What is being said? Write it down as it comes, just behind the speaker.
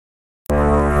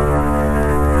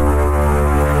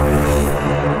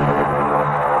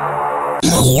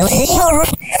One,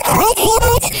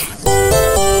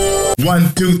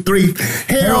 two, three.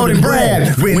 Harold and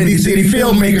Brad, Windy City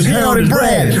Filmmakers. Harold and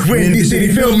Brad, Windy City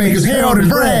Filmmakers. Harold and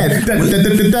Brad. Da, da, da,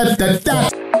 da, da, da, da.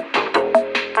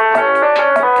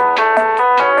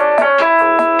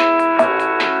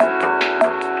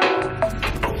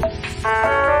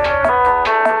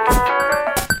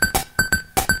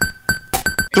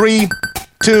 Three,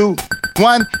 two,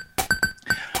 one.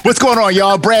 What's going on,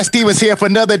 y'all? Brad Stevens here for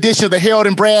another edition of the Harold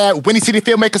and Brad Windy City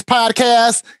Filmmakers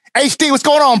podcast. HD, what's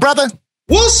going on, brother?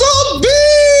 What's up, B?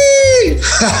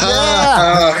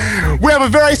 Yeah. We have a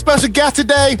very special guest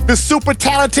today. The super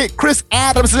talented Chris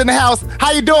Adams is in the house.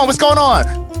 How you doing? What's going on?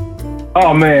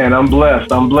 Oh, man, I'm blessed.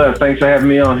 Thanks for having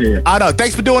me on here. I know.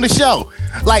 Thanks for doing the show.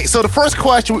 So the first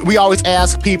question we always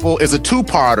ask people is a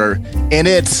two-parter, and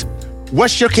it's,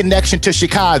 what's your connection to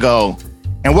Chicago,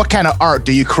 and what kind of art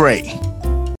do you create?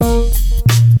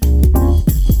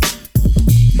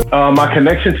 My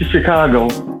connection to Chicago,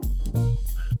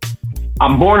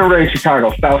 I'm born and raised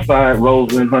Chicago, Southside,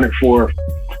 Roseland, 104th.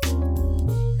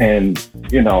 And,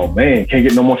 you know, man, can't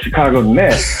get no more Chicago than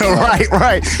that.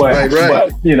 Right.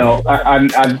 But you know,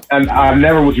 I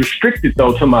never was restricted,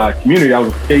 though, to my community. I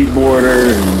was a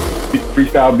skateboarder and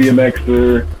freestyle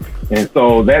BMXer. And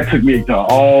so that took me to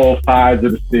all sides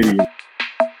of the city,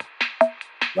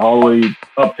 all the way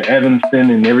up to Evanston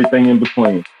and everything in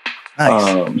between.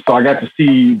 Nice. So I got to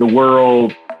see the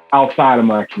world outside of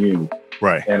my community.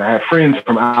 Right. And I have friends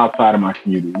from outside of my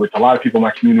community, which a lot of people in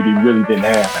my community really didn't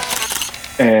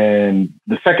have. And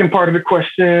the second part of the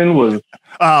question was...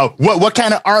 what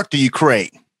kind of art do you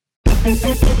create?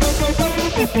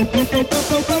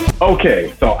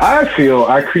 Okay, so I feel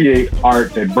I create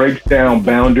art that breaks down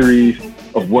boundaries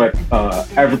of what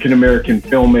African-American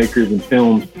filmmakers and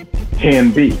films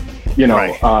can be. You know,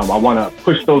 right. I want to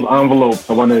push those envelopes.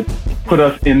 I want to put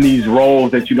us in these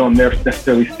roles that you don't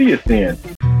necessarily see us in.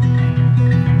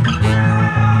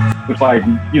 It's like,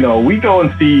 you know, we go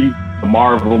and see the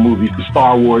Marvel movies, the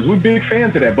Star Wars. We're big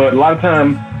fans of that, but a lot of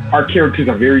times our characters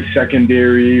are very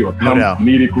secondary or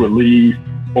comedic relief,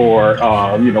 or,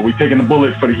 you know, we're taking the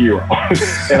bullet for the hero.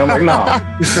 And I'm like, no,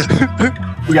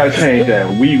 we got to change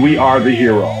that. We are the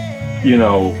hero, you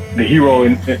know, the hero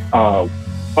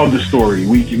of the story.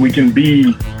 We can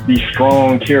be these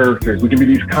strong characters. We can be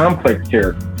these complex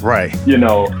characters. Right. You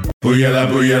know, there's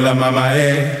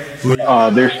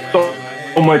so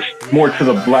much more to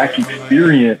the Black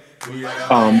experience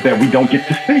that we don't get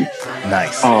to see.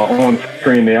 Nice. On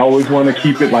screen. They always want to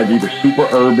keep it like either super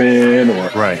urban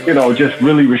or, you know, just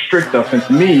really restrict us. And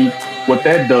to me, what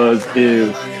that does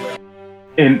is,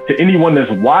 and to anyone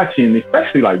that's watching,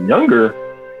 especially like younger,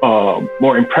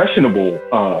 more impressionable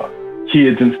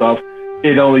kids and stuff,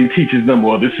 it only teaches them,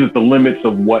 well, this is the limits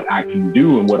of what I can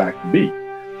do and what I can be.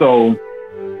 So,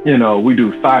 you know, we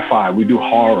do sci-fi, we do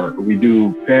horror, we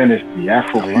do fantasy,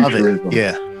 Afrofuturism.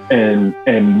 Yeah.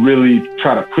 And really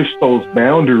try to push those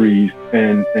boundaries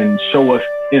and show us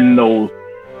in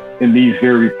these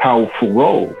very powerful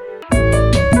roles.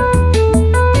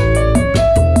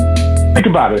 Think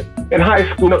about it. In high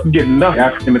school, we didn't get enough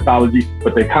African mythology,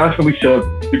 but they constantly shoved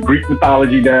the Greek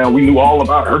mythology down. We knew all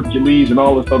about Hercules and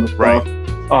all this other stuff. Right.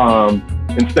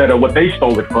 Instead of what they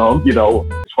stole it from, you know,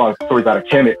 as far as stories out of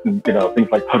Kemet and, you know, things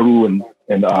like Peru and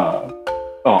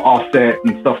Offset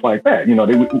and stuff like that. You know,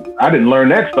 I didn't learn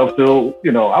that stuff till,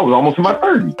 you know, I was almost in my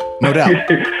 30s. No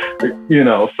doubt. You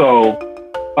know, so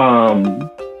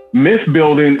myth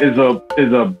building is a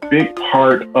big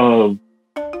part of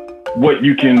what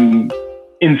you can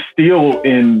instill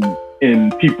in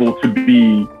people to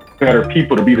be better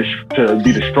people, to be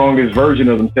the strongest version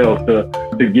of themselves,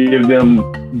 to give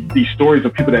them these stories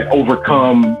of people that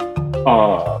overcome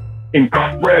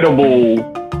incredible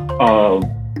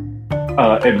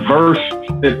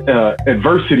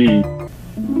adversity.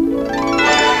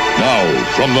 Now,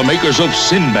 from the makers of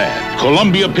Sinbad,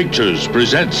 Columbia Pictures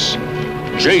presents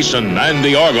Jason and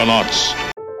the Argonauts.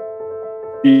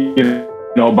 You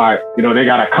know, they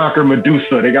got to conquer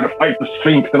Medusa, they got to fight the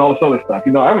Sphinx and all this other stuff.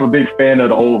 You know, I'm a big fan of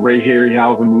the old Ray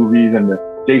Harryhausen movies and the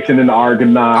Jason and the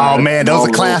Argonauts. Oh man, those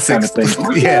are classics. Kind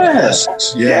of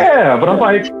yeah. But I'm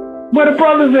like, where the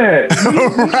brothers at?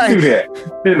 Right. Do that,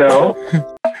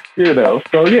 you know.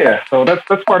 So yeah, so that's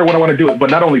part of what I want to do. But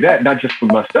not only that, not just for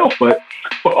myself, but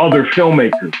for other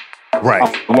filmmakers. Right.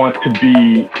 I want to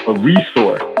be a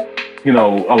resource. You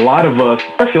know, a lot of us,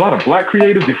 especially a lot of Black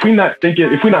creatives, if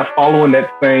we're not following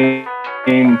that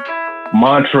same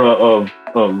mantra of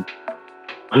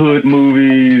hood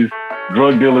movies,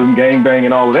 drug dealing, gangbang,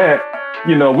 and all of that,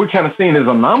 you know, we're kind of seen as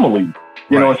anomalies.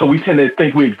 You know, and so we tend to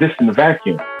think we exist in the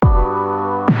vacuum.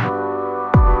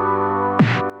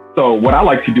 So what I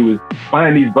like to do is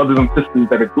find these brothers and sisters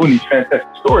that are doing these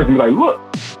fantastic stories and be like, look,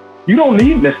 you don't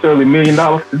need necessarily $1 million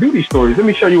to do these stories. Let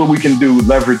me show you what we can do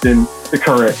leveraging the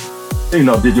current,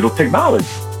 digital technology.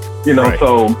 Right.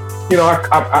 So,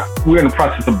 we're in the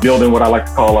process of building what I like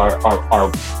to call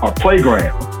our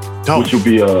playground, which will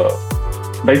be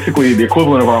basically the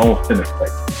equivalent of our own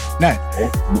CineSpace. Nice. Okay?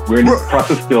 We're in the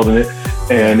process of building it,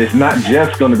 and it's not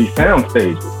just going to be sound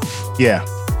stages. Yeah.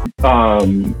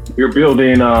 We're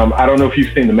building, I don't know if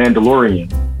you've seen The Mandalorian,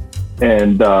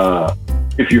 and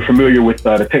if you're familiar with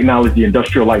the technology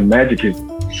Industrial Light and Magic has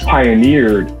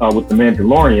pioneered with The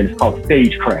Mandalorian, it's called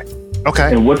Stagecraft.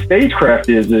 Okay. And what Stagecraft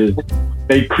is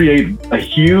they create a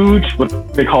huge,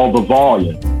 what they call the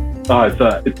volume.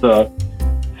 It's a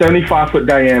 75-foot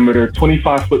diameter,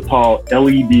 25-foot tall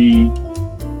LED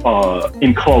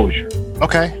enclosure.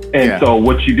 Okay. And so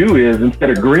what you do is, instead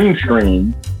of green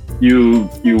screen, you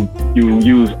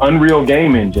use Unreal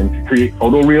Game Engine to create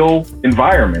photoreal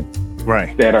environments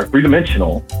that are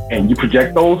three-dimensional, and you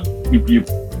project those, you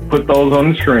put those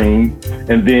on the screen,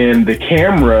 and then the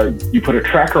camera, you put a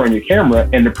tracker on your camera,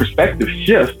 and the perspective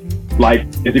shifts like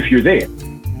as if you're there.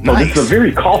 So this is a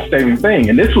very cost-saving thing,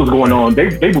 and this was going on,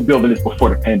 they were building this before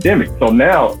the pandemic. So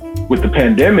now, with the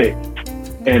pandemic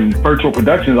and virtual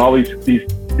productions, all these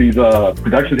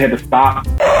productions had to stop.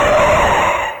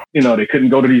 They couldn't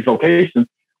go to these locations.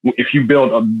 If you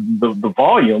build the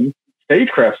volume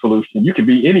Stagecraft solution, you can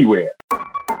be anywhere.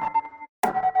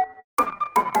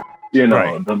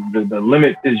 The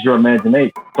limit is your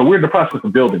imagination. So we're in the process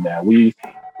of building that.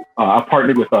 I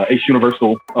partnered with Ace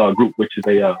Universal Group, which is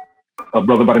a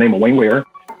brother by the name of Wayne Ware,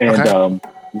 and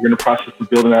we're in the process of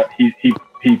building that.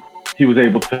 He was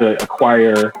able to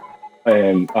acquire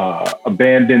an a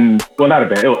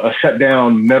shut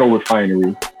down metal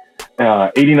refinery,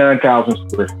 89,000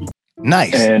 square feet.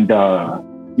 Nice. And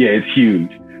it's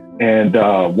huge. And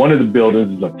one of the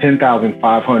buildings is a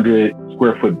 10,500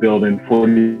 square foot building,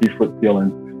 40-foot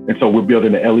ceiling. And so we're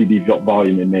building an LED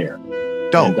volume in there.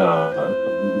 Dope.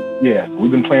 And we've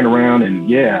been playing around,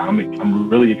 and I'm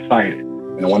really excited.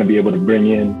 And I want to be able to bring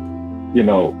in,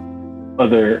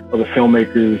 other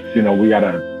filmmakers. We got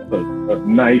a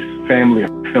nice family of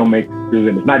filmmakers,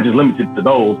 and it's not just limited to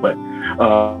those, but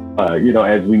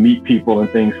as we meet people and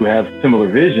things who have similar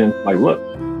visions, like, look,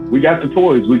 we got the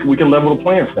toys. We can level the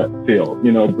playing field.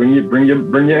 Bring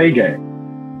your A game.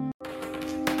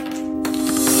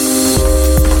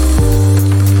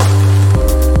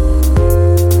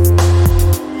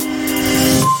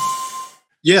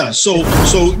 Yeah. So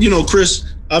Chris,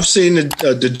 I've seen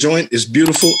the joint is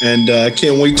beautiful, and I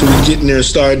can't wait till we get in there and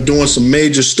start doing some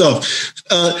major stuff.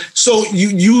 So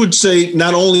you would say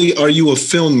not only are you a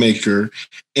filmmaker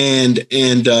and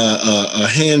a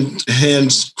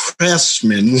hands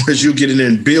craftsman, where you get in there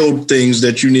and build things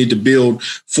that you need to build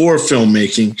for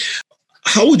filmmaking,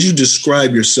 how would you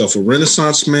describe yourself? A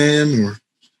Renaissance man, or?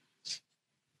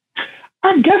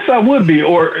 I guess I would be,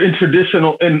 or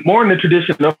more in the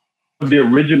tradition of the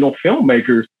original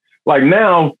filmmakers. Like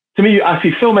now, to me, I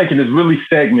see filmmaking is really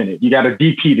segmented. You got a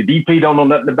DP. The DP don't know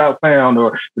nothing about sound,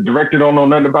 or the director don't know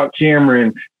nothing about camera.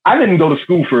 And I didn't go to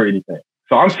school for anything,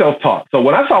 so I'm self-taught. So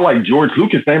when I saw like George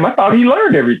Lucas' name, I thought he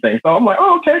learned everything. So I'm like,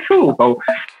 oh, okay, cool. So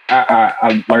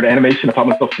I learned animation. I taught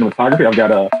myself cinematography. I've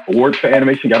got awards for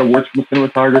animation, got awards for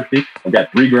cinematography. I've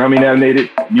got 3 Grammy-nominated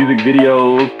music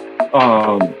videos.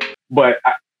 But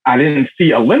I didn't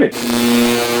see a limit.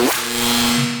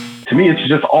 To me, it's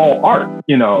just all art.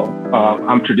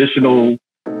 I'm traditional.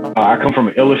 I come from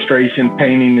an illustration,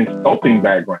 painting, and sculpting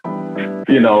background.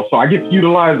 So I get to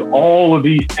utilize all of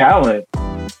these talents.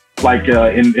 Like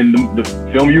in the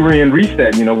film you were in,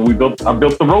 Reset. I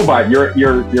built the robot, your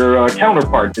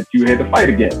counterpart that you had to fight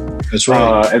against. That's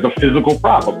right. As a physical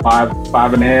prop, a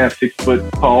 5.5, 6 foot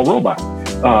tall robot.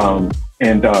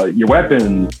 And your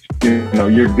weapons,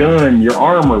 your gun, your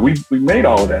armor. We made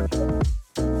all of that stuff.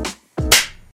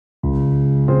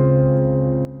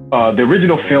 The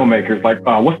original filmmakers, like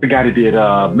what's the guy that did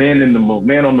Man on the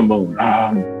Moon,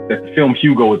 that the film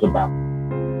Hugo is about.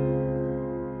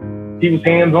 He was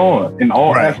hands-on in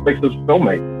all aspects of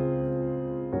filmmaking.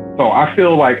 So I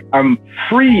feel like I'm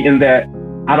free in that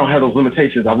I don't have those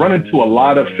limitations. I run into a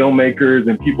lot of filmmakers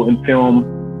and people in film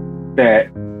that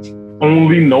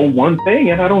only know one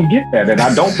thing, and I don't get that. And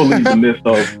I don't believe the myth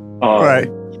of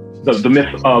the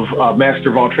myth of master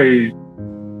of all trades.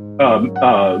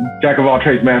 Jack of all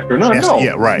trades, master of none. Yes, no,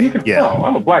 yeah, right. You can tell.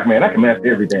 I'm a black man. I can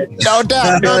master every day. No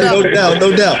doubt.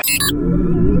 No doubt.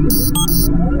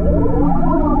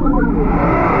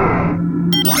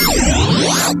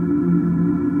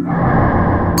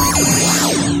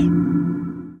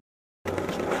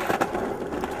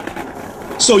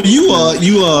 So you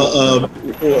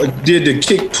did the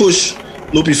Kick Push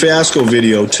Lupe Fiasco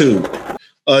video too.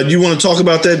 You want to talk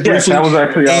about that briefly? Yes, that was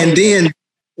actually and then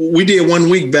we did 1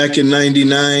 week back in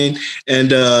 '99,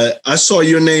 and I saw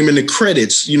your name in the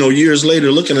credits. Years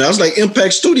later, looking at it, I was like,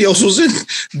 Impact Studios was in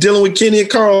dealing with Kenny and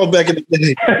Carl back in the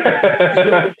day.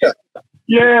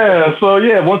 Yeah. So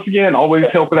once again, always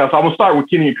helping out. So I'm gonna start with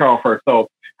Kenny and Carl first. So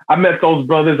I met those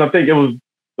brothers. I think it was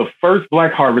the first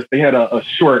Black Harvest. They had a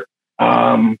short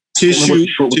Tissue.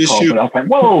 Tissue. I was like,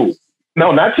 whoa,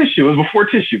 no, not Tissue. It was before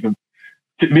Tissue.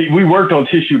 We worked on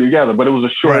Tissue together, but it was a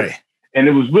short. Right. And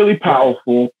it was really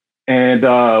powerful. And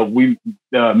me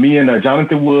and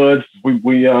Jonathan Woods, we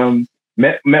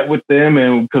met with them,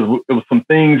 and because there was some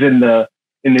things in their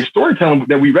storytelling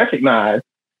that we recognized,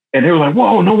 and they were like,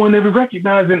 "Whoa, no one ever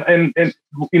recognized," and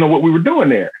what we were doing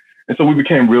there. And so we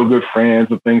became real good friends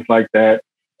and things like that.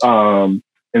 And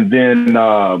then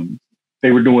they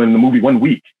were doing the movie 1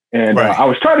 week, and right. I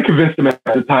was trying to convince them at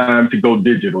the time to go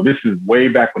digital. This is way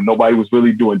back when nobody was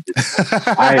really doing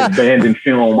digital. I had abandoned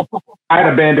film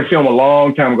a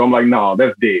long time ago. I'm like, no,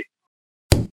 that's dead.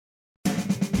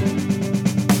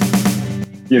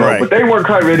 Right. But they weren't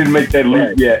quite ready to make that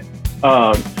leap yet.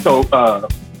 So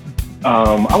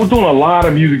I was doing a lot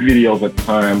of music videos at the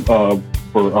time for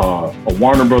a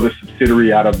Warner Brothers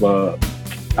subsidiary out of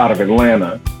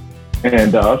Atlanta.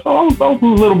 And so I was a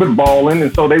little bit balling,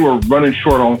 and so they were running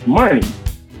short on some money.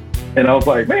 And I was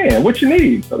like, man, what you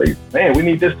need? So they, man, we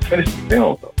need this to finish the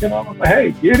film. So, I was like, hey,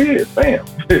 here it is, bam.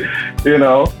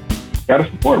 Got to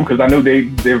support them because I knew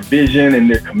their vision and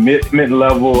their commitment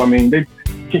level. I mean,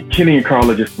 Kenny and Carl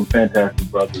are just some fantastic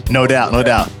brothers. No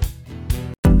doubt.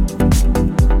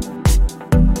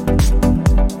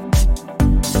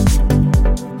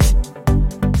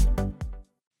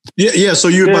 Yeah. So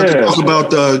you're about to talk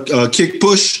about Kick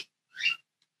Push?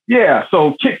 Yeah.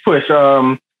 So Kick Push,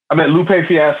 I met Lupe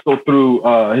Fiasco through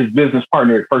his business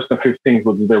partner at First and 15th,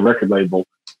 which is their record label,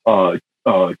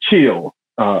 Chili Chill.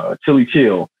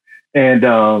 And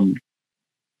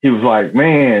he was like,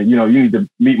 man, you need to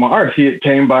meet my artist. He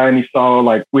came by and he saw,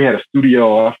 we had a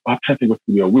studio. I'm trying to think what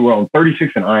studio. We were on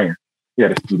 36 and Iron. We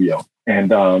had a studio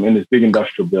and in this big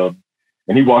industrial building.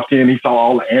 And he walked in, he saw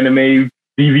all the anime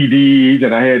DVDs,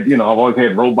 and I had, I've always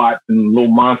had robots and little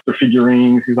monster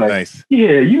figurines. He's like, nice.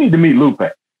 Yeah, you need to meet Lupe.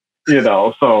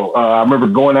 So I remember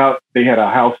going out, they had a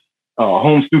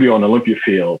home studio on Olympia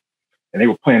Field, and they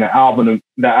were playing the album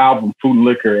Food and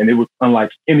Liquor, and it was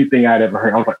unlike anything I'd ever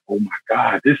heard. I was like, oh my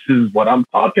God, this is what I'm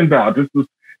talking about. This is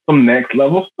some next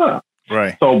level stuff.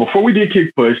 Right. So before we did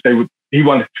Kick Push, he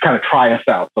wanted to kind of try us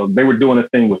out. So they were doing a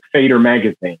thing with Fader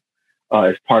Magazine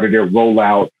as part of their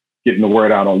rollout, getting the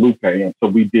word out on Lupe. And so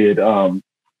we did a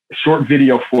short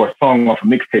video for a song off a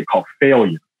mixtape called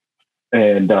Failure.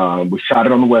 And we shot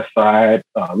it on the West Side. It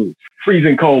was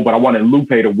freezing cold, but I wanted Lupe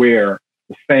to wear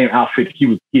the same outfit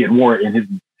he had worn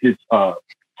in his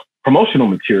promotional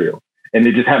material. And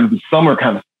it just happened to be summer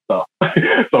kind of stuff.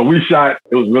 So we shot,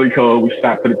 it was really cold. We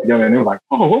shot, put it together, and they were like,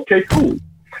 oh, okay, cool.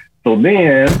 So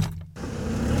then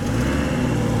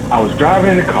I was driving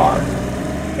in the car,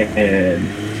 and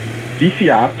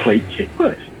DCI played Kick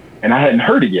Push, and I hadn't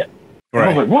heard it yet. Right. I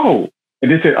was like, whoa.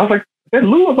 And they said, I was like, that's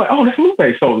Lou. I was like, oh, that's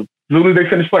Lupe. So as soon as they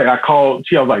finished playing, I called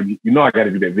Chi. I was like, I got to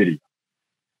do that video.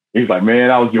 He's like, man,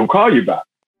 I was going to call you about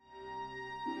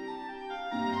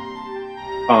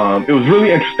it. It was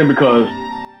really interesting because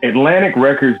Atlantic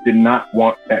Records did not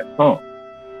want that song.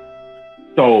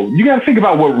 So you got to think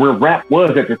about where rap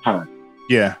was at the time.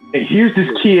 Yeah. And here's this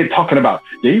kid talking about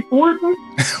skateboarding.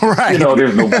 Right.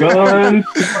 There's no guns,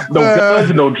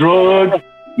 no drugs,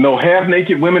 no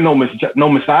half-naked women, no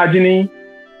misogyny.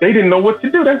 They didn't know what to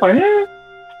do. They're like, yeah.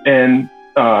 And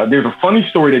there's a funny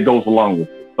story that goes along with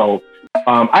it. So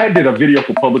I did a video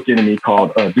for Public Enemy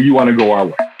called "Do You Want to Go Our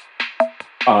Way?"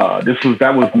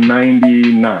 That was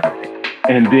 99,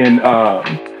 and then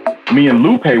me and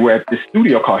Lupe were at this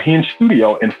studio called Hinge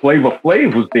Studio, and Flavor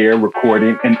Flav was there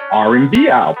recording an R&B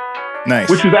album. Nice.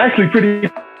 Which was actually pretty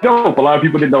dope. A lot of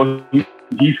people didn't know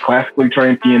he's classically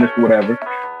trained pianist or whatever.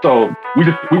 So we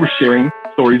were sharing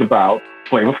stories about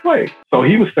Flavor Flav. So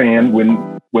he was saying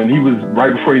when he was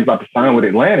right before he was about to sign with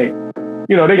Atlantic,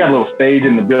 they got a little stage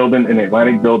in the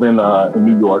Atlantic building in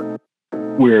New York,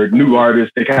 where new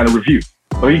artists, they kind of review.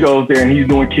 So he goes there and he's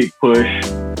doing Kick Push,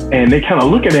 and they kind of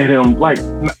looking at him like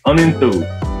unenthused.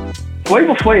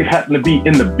 Flavor Flav happened to be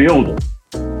in the building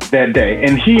that day,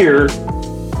 and here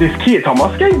this kid talking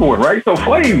about skateboard, right? So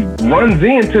Flav runs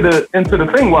into the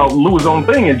thing while Lou was on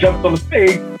thing and jumps on the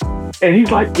stage, And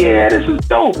he's like, yeah, this is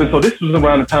dope. And so this was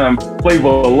around the time Flavor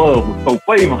of Love was so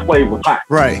Flavor was hot.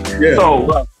 Right. Yeah.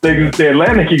 So the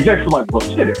Atlantic execs were like, well,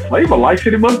 shit, if Flavor likes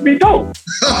it, it must be dope.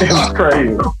 It was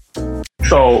crazy.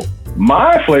 So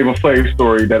my Flavor Flav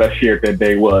story that I shared that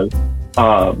day was,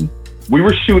 we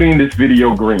were shooting this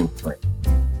video green screen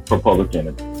for Public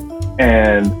Enemy.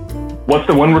 And what's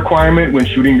the one requirement when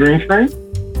shooting green screen?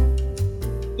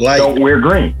 Don't wear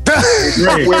green.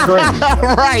 Don't wear green.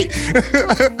 Right.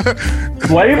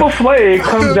 Flavor Flav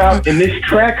comes out in this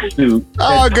tracksuit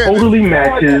that totally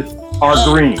matches our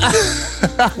green.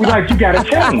 We're like, you gotta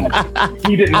change.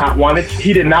 He did not want to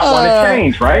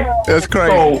change, right? That's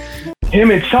crazy. So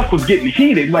him and Chuck was getting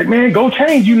heated. Like, man, go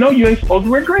change. You know you ain't supposed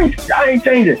to wear green. I ain't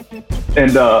changing.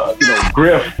 And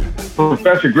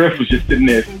Professor Griff was just sitting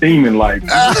there steaming like,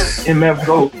 MF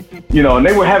go. And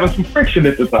they were having some friction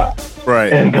at the time.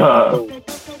 Right. And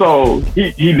so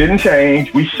he didn't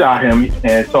change. We shot him.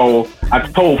 And so I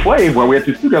told Flav while we were at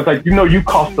the studio, I was like, you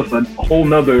cost us a whole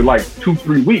nother like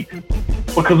 2-3 weeks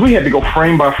because we had to go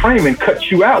frame by frame and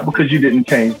cut you out because you didn't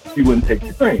change. You wouldn't take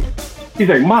the frame. He's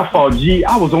like, my fault, G.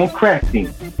 I was on crack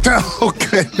team. Oh,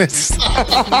 goodness.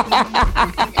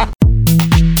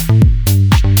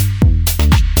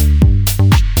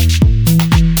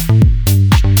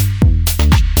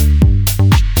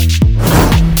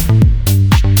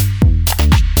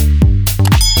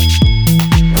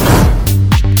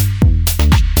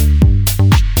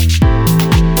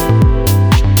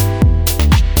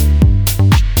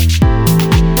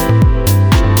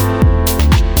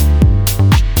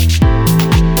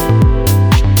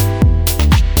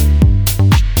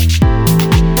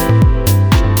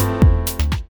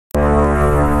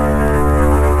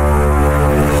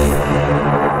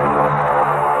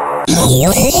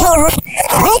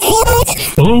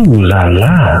 Ooh la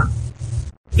la.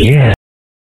 Yeah.